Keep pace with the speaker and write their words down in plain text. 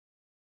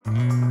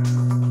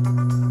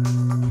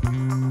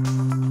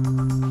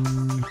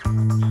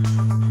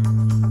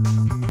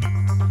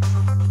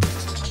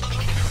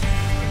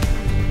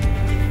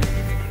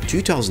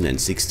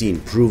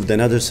proved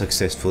another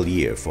successful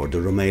year for the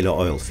Rumaila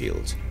oil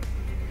field.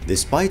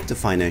 Despite the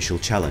financial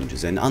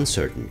challenges and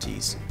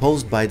uncertainties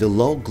posed by the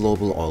low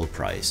global oil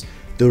price,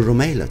 the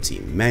Rumaila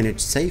team managed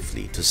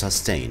safely to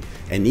sustain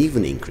and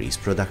even increase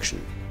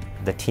production.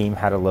 The team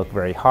had to look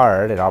very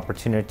hard at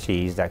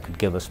opportunities that could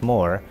give us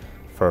more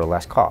for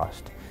less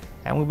cost.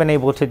 And we've been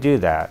able to do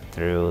that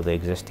through the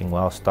existing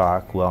well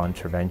stock, well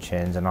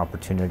interventions, and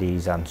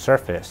opportunities on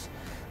surface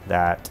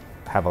that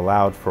have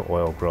allowed for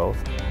oil growth.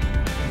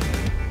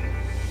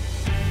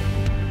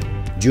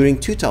 During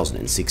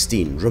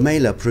 2016,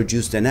 Rumaila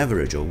produced an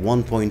average of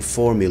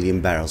 1.4 million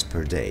barrels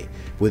per day,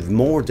 with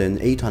more than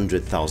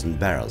 800,000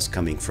 barrels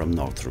coming from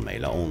North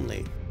Rumaila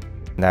only.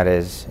 That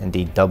is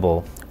indeed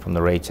double from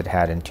the rates it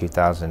had in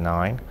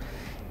 2009.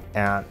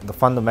 And the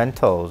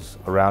fundamentals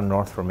around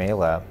North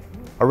Rumaila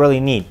are really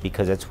neat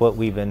because it's what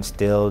we've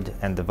instilled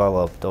and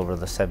developed over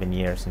the 7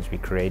 years since we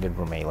created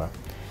Rumaila.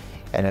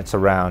 And it's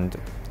around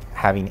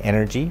having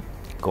energy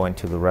going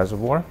to the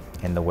reservoir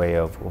in the way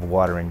of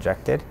water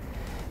injected.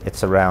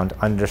 It's around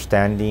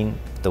understanding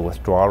the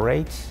withdrawal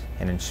rates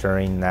and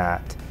ensuring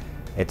that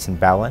it's in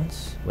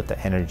balance with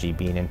the energy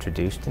being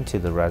introduced into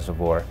the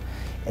reservoir.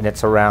 And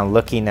it's around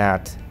looking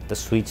at the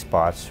sweet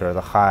spots or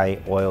the high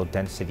oil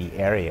density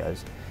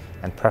areas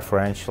and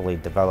preferentially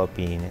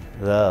developing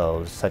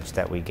those such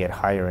that we get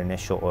higher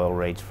initial oil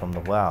rates from the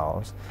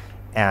wells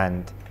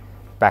and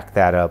back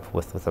that up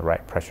with the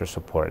right pressure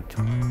support.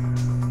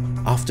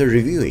 After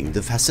reviewing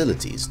the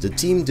facilities, the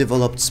team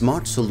developed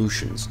smart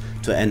solutions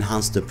to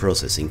enhance the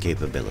processing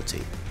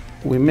capability.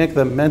 We make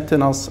the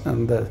maintenance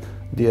and the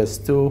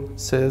DS2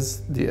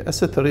 says the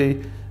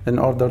S3 in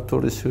order to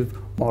receive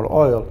more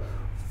oil.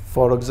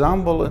 For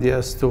example,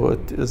 DS2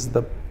 it is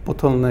the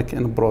bottleneck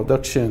in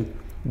production,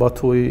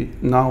 but we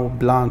now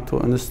plan to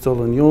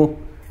install new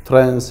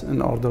trains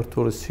in order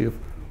to receive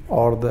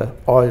all the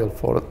oil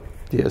for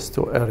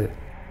DS2 area.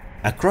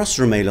 Across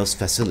Rumaila's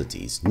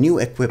facilities, new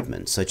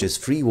equipment such as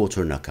free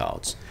water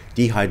knockouts,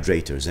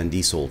 dehydrators and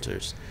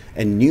desalters,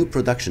 and new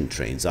production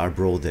trains are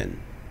brought in.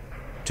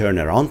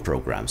 Turnaround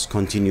programs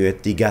continue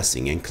at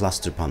degassing and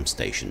cluster pump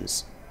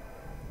stations.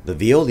 The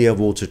Veolia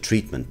water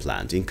treatment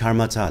plant in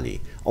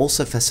Karmatali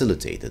also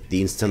facilitated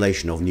the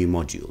installation of new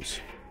modules.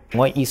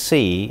 What you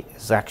see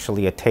is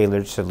actually a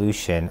tailored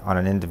solution on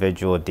an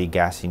individual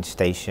degassing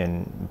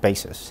station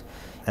basis.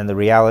 And the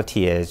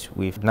reality is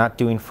we're not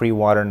doing free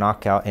water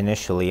knockout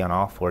initially on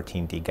all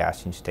 14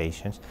 degassing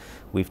stations.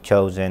 We've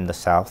chosen the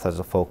south as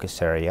a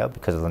focus area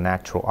because of the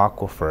natural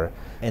aquifer.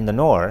 In the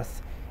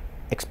north,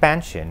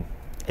 expansion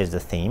is the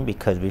theme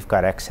because we've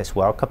got excess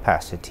well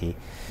capacity.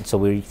 And so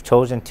we've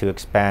chosen to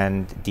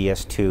expand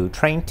DS2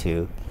 Train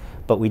 2,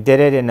 but we did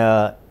it in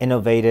an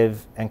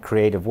innovative and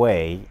creative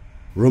way.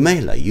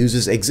 Rumaila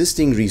uses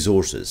existing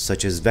resources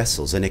such as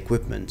vessels and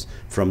equipment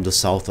from the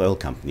South Oil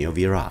Company of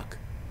Iraq.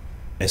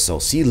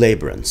 SOC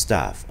labor and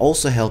staff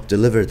also helped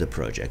deliver the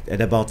project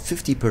at about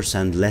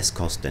 50% less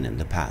cost than in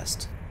the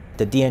past.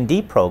 The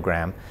D&D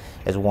program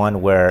is one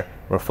where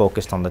we're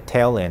focused on the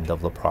tail end of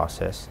the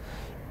process,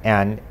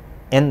 and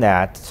in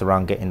that it's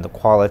around getting the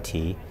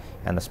quality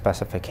and the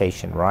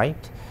specification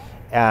right.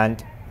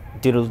 And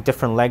due to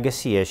different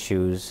legacy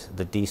issues,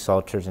 the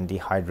desalters and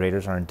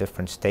dehydrators are in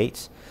different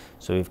states.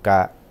 So we've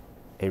got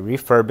a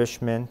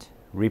refurbishment,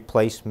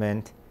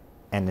 replacement,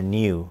 and a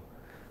new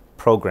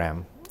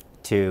program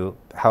to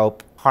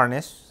help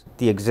harness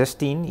the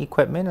existing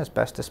equipment as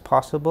best as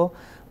possible,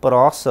 but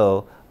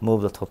also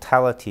move the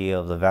totality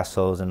of the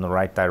vessels in the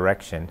right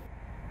direction.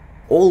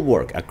 All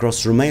work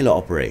across Rumaila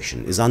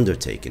operation is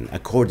undertaken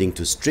according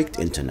to strict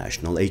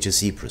international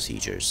HSE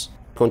procedures.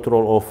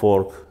 Control of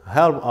work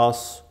help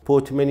us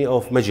put many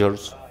of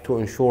measures to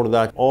ensure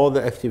that all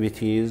the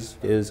activities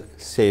is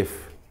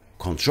safe.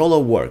 Control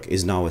of work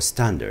is now a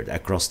standard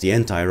across the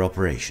entire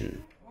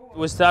operation.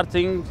 We're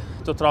starting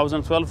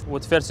 2012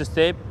 with first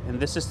step in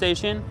this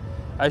station,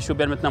 issue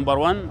permit number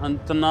 1.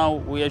 Until now,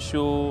 we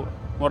issue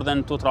more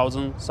than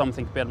 2,000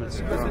 something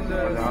permits.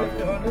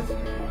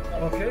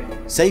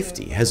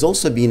 Safety has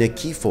also been a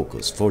key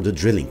focus for the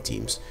drilling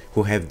teams,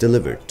 who have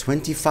delivered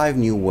 25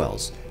 new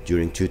wells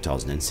during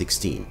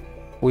 2016.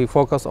 We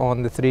focus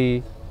on the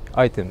 3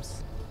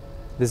 items.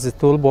 This is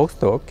toolbox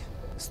talk,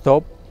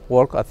 stop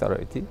work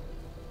authority,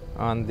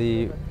 and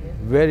the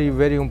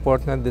very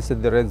important, this is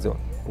the red zone.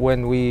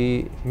 When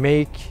we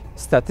make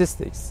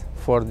statistics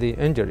for the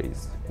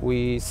injuries,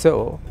 we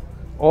saw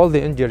all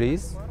the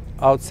injuries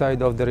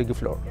outside of the rig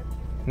floor,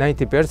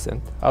 90%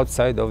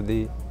 outside of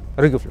the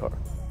rig floor.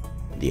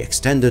 The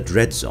extended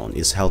red zone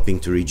is helping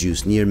to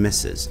reduce near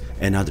misses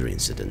and other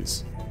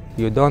incidents.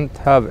 You don't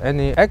have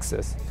any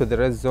access to the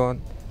red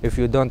zone if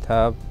you don't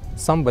have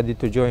somebody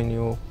to join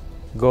you,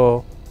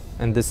 go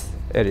in this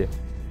area.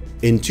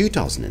 In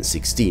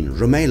 2016,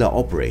 Rumaila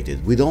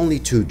operated with only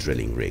 2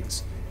 drilling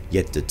rigs,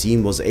 yet the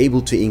team was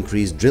able to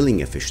increase drilling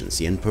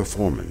efficiency and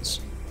performance.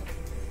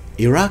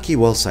 Iraqi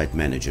well site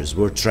managers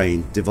were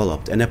trained,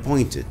 developed and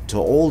appointed to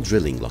all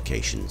drilling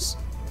locations.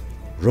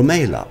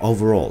 Rumaila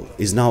overall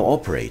is now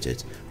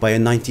operated by a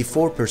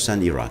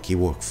 94% Iraqi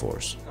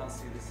workforce.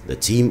 The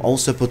team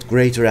also put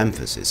greater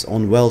emphasis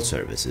on well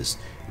services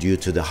due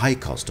to the high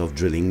cost of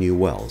drilling new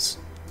wells.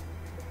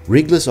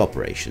 Rigless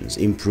operations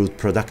improved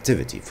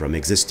productivity from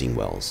existing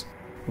wells.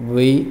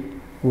 We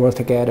work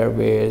together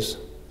with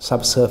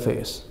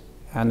subsurface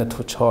and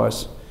to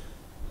choose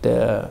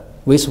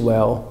which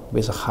well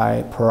with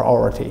high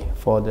priority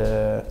for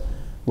the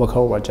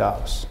workover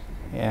jobs.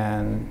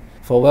 And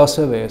for well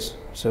service,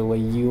 so we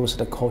use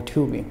the coiled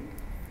tubing,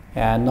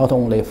 and not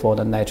only for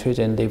the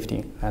nitrogen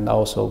lifting, and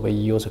also we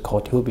use the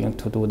coiled tubing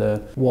to do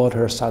the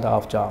water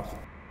shut-off job.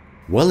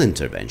 Well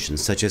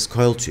interventions such as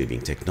coiled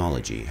tubing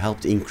technology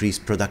helped increase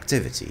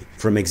productivity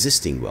from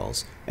existing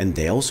wells, and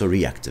they also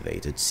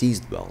reactivated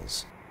seized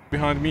wells.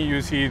 Behind me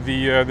you see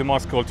the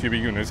mass coiled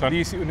tubing units. And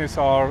these units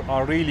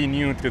are really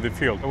new to the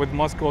field. With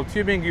mass coiled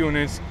tubing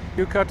units,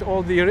 you cut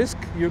all the risk,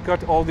 you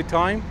cut all the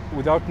time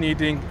without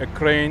needing a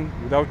crane,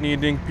 without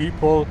needing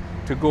people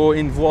to go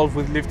involved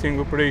with lifting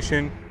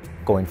operation.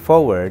 Going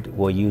forward,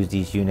 we'll use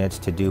these units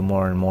to do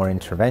more and more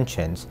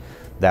interventions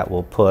that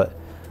will put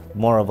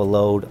more of a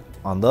load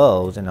on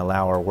those and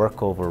allow our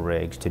workover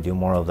rigs to do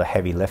more of the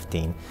heavy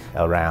lifting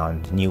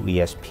around new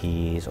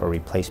ESPs or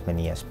replacement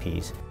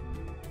ESPs.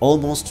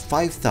 Almost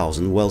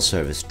 5,000 well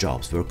service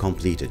jobs were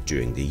completed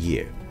during the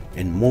year,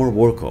 and more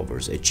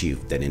workovers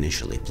achieved than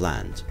initially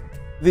planned.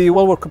 The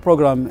well work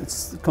program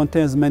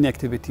contains many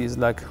activities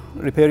like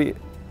repair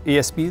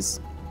ESPs,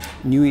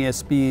 new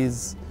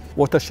ESPs,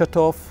 water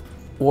shutoff,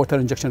 water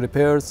injection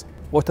repairs.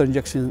 Water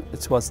injection,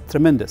 it was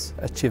tremendous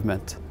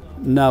achievement.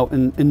 Now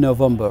in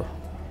November,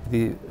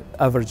 the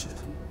average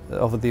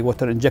of the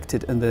water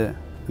injected in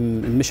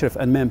Mishref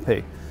and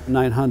Menpay,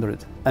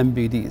 900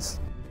 MBDs.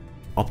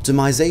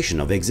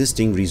 Optimization of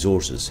existing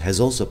resources has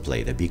also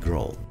played a big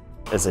role.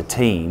 As a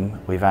team,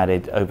 we've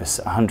added over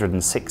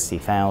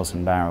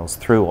 160,000 barrels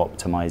through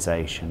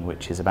optimization,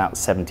 which is about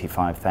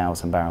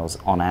 75,000 barrels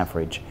on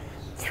average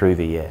through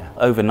the year.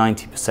 Over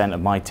 90%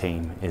 of my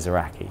team is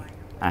Iraqi,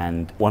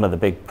 and one of the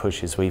big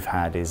pushes we've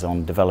had is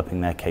on developing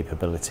their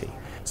capability.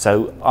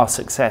 So our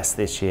success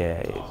this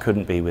year, it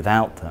couldn't be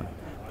without them,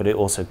 but it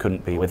also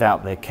couldn't be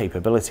without their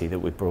capability that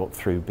we brought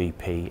through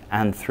BP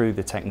and through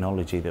the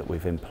technology that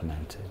we've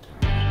implemented.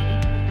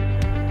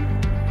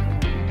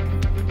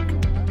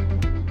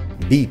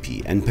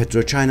 BP and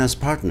Petrochina's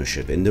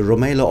partnership in the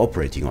Rumaila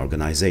operating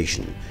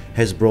organization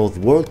has brought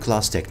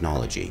world-class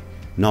technology,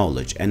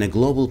 knowledge and a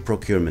global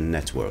procurement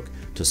network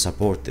to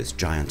support this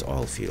giant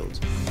oil field.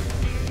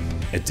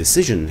 A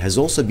decision has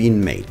also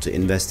been made to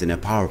invest in a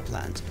power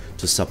plant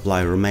to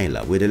supply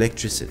Rumaila with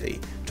electricity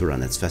to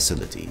run its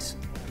facilities.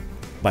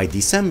 By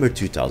December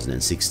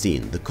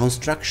 2016, the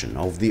construction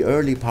of the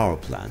early power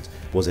plant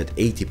was at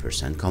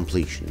 80%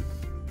 completion.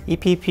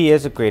 EPP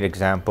is a great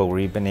example where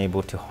we've been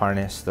able to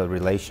harness the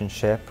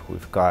relationship.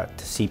 We've got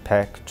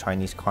CPEC,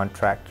 Chinese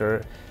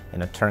contractor,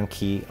 in a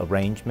turnkey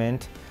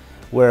arrangement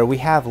where we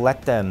have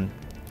let them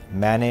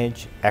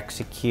manage,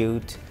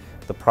 execute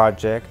the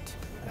project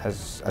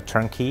as a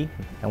turnkey.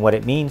 And what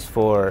it means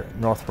for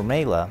North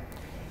Rumaila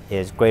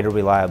is greater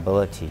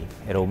reliability.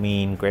 It'll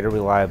mean greater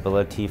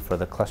reliability for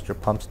the cluster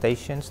pump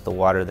stations. The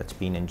water that's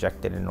being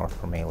injected in North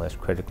Rumaila is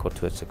critical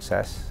to its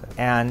success.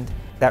 And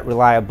that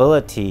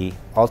reliability,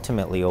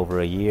 ultimately over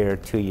a year,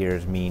 2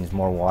 years, means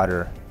more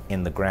water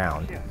in the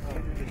ground.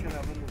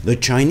 The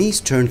Chinese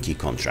turnkey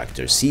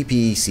contractor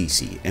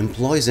CPECC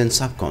employs and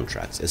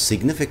subcontracts a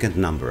significant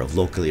number of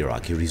local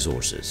Iraqi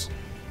resources.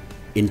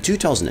 In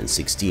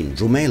 2016,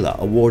 Rumaila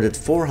awarded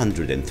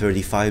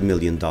 $435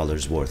 million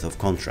worth of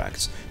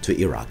contracts to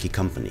Iraqi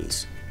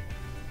companies.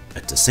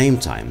 At the same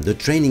time, the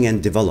training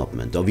and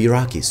development of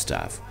Iraqi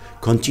staff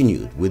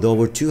continued with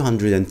over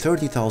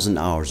 230,000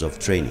 hours of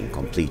training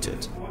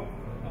completed.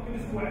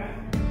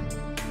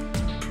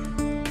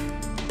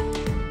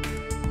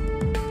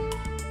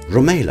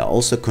 Rumaila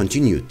also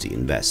continued to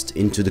invest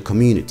into the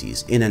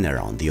communities in and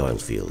around the oil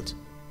field.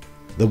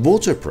 The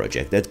water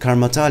project at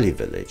Karmatali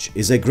village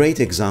is a great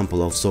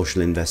example of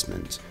social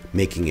investment,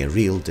 making a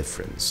real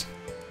difference.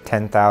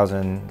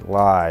 10,000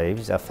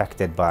 lives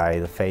affected by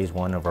the phase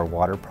 1 of our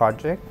water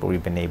project, where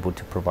we've been able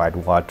to provide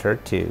water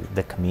to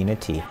the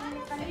community.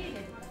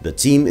 The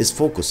team is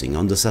focusing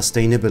on the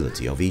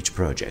sustainability of each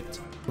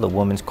project. The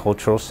Women's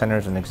Cultural Center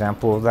is an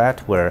example of that,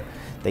 where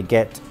they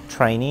get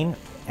training,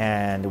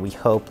 and we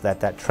hope that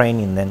that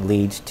training then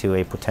leads to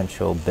a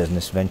potential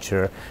business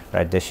venture or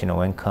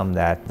additional income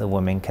that the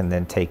women can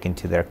then take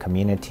into their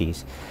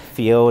communities.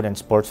 Field and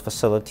sports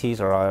facilities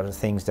are other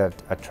things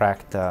that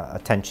attract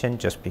attention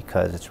just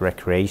because it's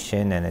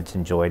recreation and it's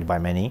enjoyed by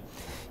many.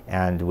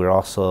 And we're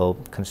also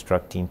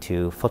constructing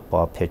 2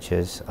 football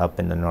pitches up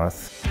in the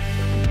north.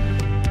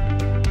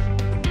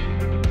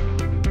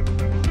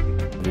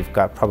 We've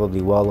got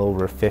probably well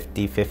over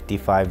 50,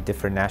 55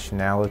 different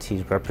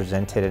nationalities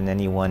represented in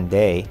any one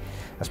day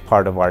as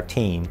part of our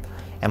team.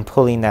 And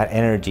pulling that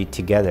energy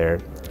together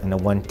in a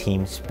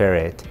one-team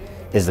spirit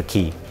is the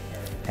key.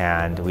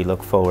 And we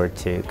look forward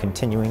to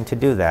continuing to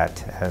do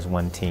that as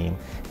one team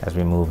as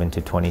we move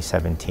into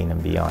 2017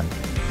 and beyond.